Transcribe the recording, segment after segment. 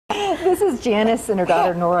This is Janice and her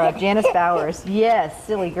daughter Nora, Janice Bowers. Yes,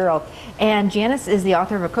 silly girl. And Janice is the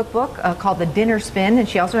author of a cookbook called The Dinner Spin, and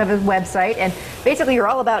she also has a website. And basically, you're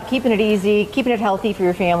all about keeping it easy, keeping it healthy for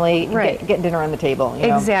your family, right. getting dinner on the table. You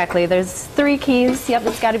know? Exactly. There's 3 keys. Yep,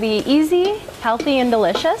 it's got to be easy, healthy, and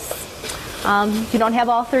delicious. If you don't have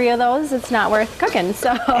all 3 of those, it's not worth cooking. So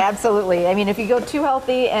absolutely. I mean, if you go too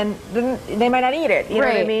healthy, and then they might not eat it. You know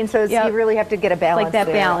what I mean? So you really have to get a balance. Like that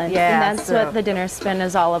there. balance. Yeah, and that's what the dinner spin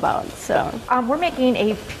is all about. So we're making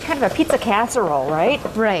a kind of a pizza casserole, right?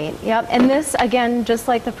 Right. Yep. And this, again, just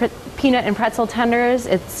like the peanut and pretzel tenders,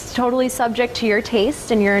 it's totally subject to your taste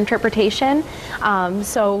and your interpretation.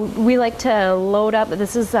 So we like to load up.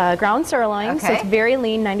 This is ground sirloin, so it's very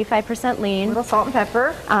lean, 95% lean. A little salt and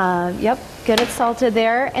pepper. Yep. Get it salted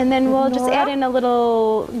there, and then we'll just add in a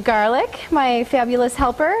little garlic. My fabulous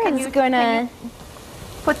helper is going to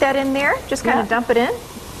put that in there. Just kind of dump it in.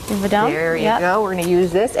 Give it down. There you go. We're going to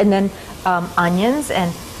use this, and then onions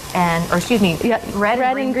or excuse me, red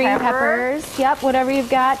and green peppers. Yep, whatever you've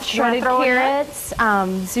got. Shredded carrots,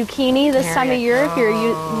 zucchini this time of year if you're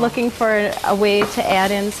looking for a way to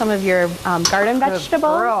add in some of your garden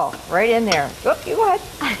vegetables. Girl, right in there. Oop, you go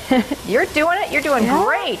ahead. You're doing it. You're doing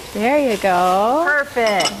great. There you go.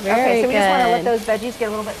 Perfect. Very so we just want to let those veggies get a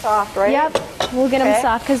little bit soft, right? Yep. We'll get them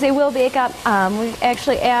soft because they will bake up. We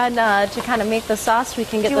actually add to kind of make the sauce. We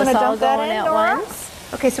can get this all going at once.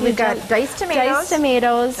 Okay, so we've got diced tomatoes. Diced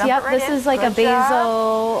tomatoes. Yep, this is like a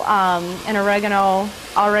basil and oregano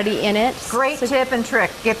already in it. Great tip and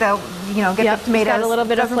trick. Get the the tomatoes. Got a little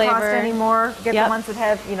bit of flavor. Doesn't cost anymore. Get the ones that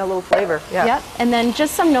have a little flavor. Yep. And then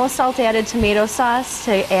just some no salt added tomato sauce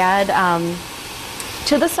to add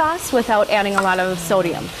to the sauce without adding a lot of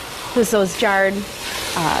sodium, because those jarred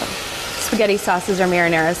spaghetti sauces or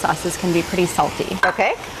marinara sauces can be pretty salty.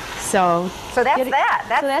 Okay. So that's that.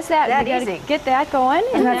 That's that. That you easy. Get that going.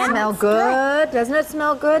 And that smells good. Doesn't it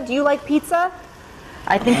smell good? Do you like pizza?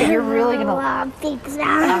 I think that you're really gonna love pizza.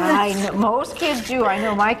 I know most kids do. I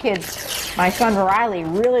know my kids. My son Riley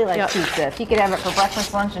really likes pizza. If he could have it for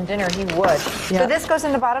breakfast, lunch, and dinner, he would. So this goes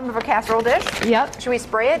in the bottom of a casserole dish. Yep. Should we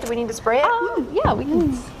spray it? Do we need to spray it? Yeah, we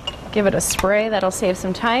can give it a spray. That'll save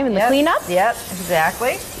some time in the cleanup. Yep.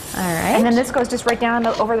 Exactly. All right. And then this goes just right down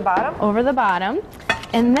over the bottom. Over the bottom.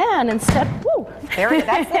 And then instead,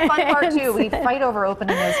 that's the fun part too. We fight over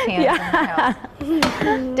opening those cans in the house.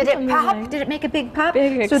 Did it pop? Did it make a big pop?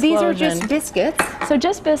 Big explosion. So these are just biscuits. So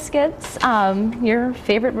just biscuits, your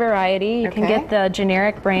favorite variety. You can get the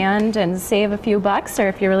generic brand and save a few bucks, or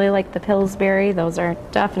if you really like the Pillsbury, those are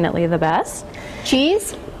definitely the best.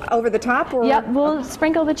 Cheese over the top? Or? Yep, we'll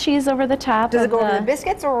sprinkle the cheese over the top. Does it go over the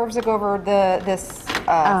biscuits, or does it go over this?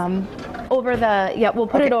 Over the, we'll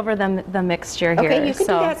put it over the mixture here. Okay, you can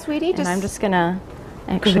do that, sweetie. And I'm just gonna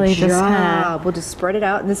actually just kind of. We'll just spread it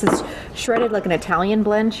out. And this is shredded like an Italian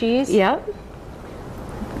blend cheese. Yep.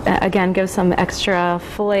 Again, give some extra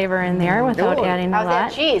flavor in there without adding a lot.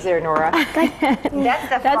 How's that cheese there, Nora?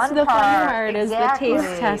 That's the fun part. Is the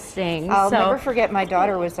taste testing. I'll never forget. My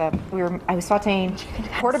daughter was I was sautéing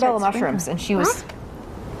portobello mushrooms, and she was.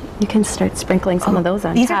 You can start sprinkling some of those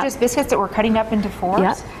on These top. are just biscuits that we're cutting up into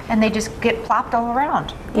fours, and they just get plopped all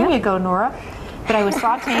around. There you go, Nora. But I was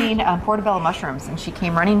sautéing portobello mushrooms, and she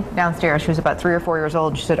came running downstairs. She was about 3 or 4 years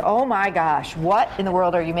old. She said, "Oh my gosh, what in the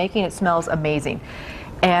world are you making? It smells amazing."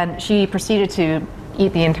 And she proceeded to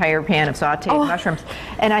eat the entire pan of sautéed mushrooms.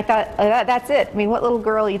 And I thought, that's it. I mean, what little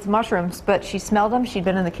girl eats mushrooms? But she smelled them. She'd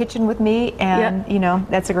been in the kitchen with me, and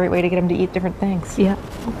that's a great way to get them to eat different things. Yeah.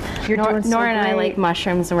 Nora and I like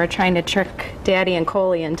mushrooms, and we're trying to trick Daddy and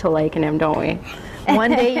Coley into liking them, don't we?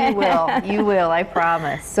 One day you will. You will, I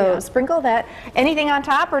promise. So sprinkle that. Anything on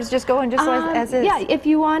top, or is it just going just as is? Yeah, if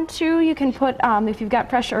you want to, you can put, if you've got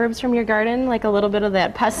fresh herbs from your garden, like a little bit of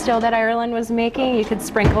that pesto that Ireland was making, you could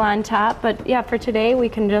sprinkle on top. But yeah, for today, we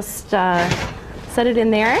can just set it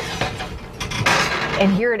in there.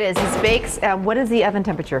 And here it is. This bakes. What is the oven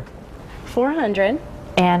temperature? 400.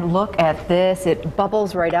 And look at this. It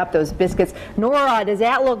bubbles right up, those biscuits. Nora, does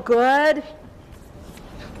that look good?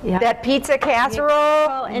 Yeah. That pizza casserole,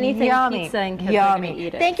 well, anything yummy, pizza and kids yummy. are going to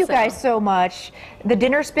eat it. Thank you guys so much.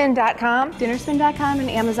 Thedinnerspin.com. Dinnerspin.com and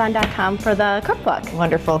Amazon.com for the cookbook.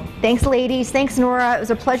 Wonderful. Thanks, ladies. Thanks, Nora. It was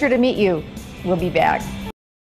a pleasure to meet you. We'll be back.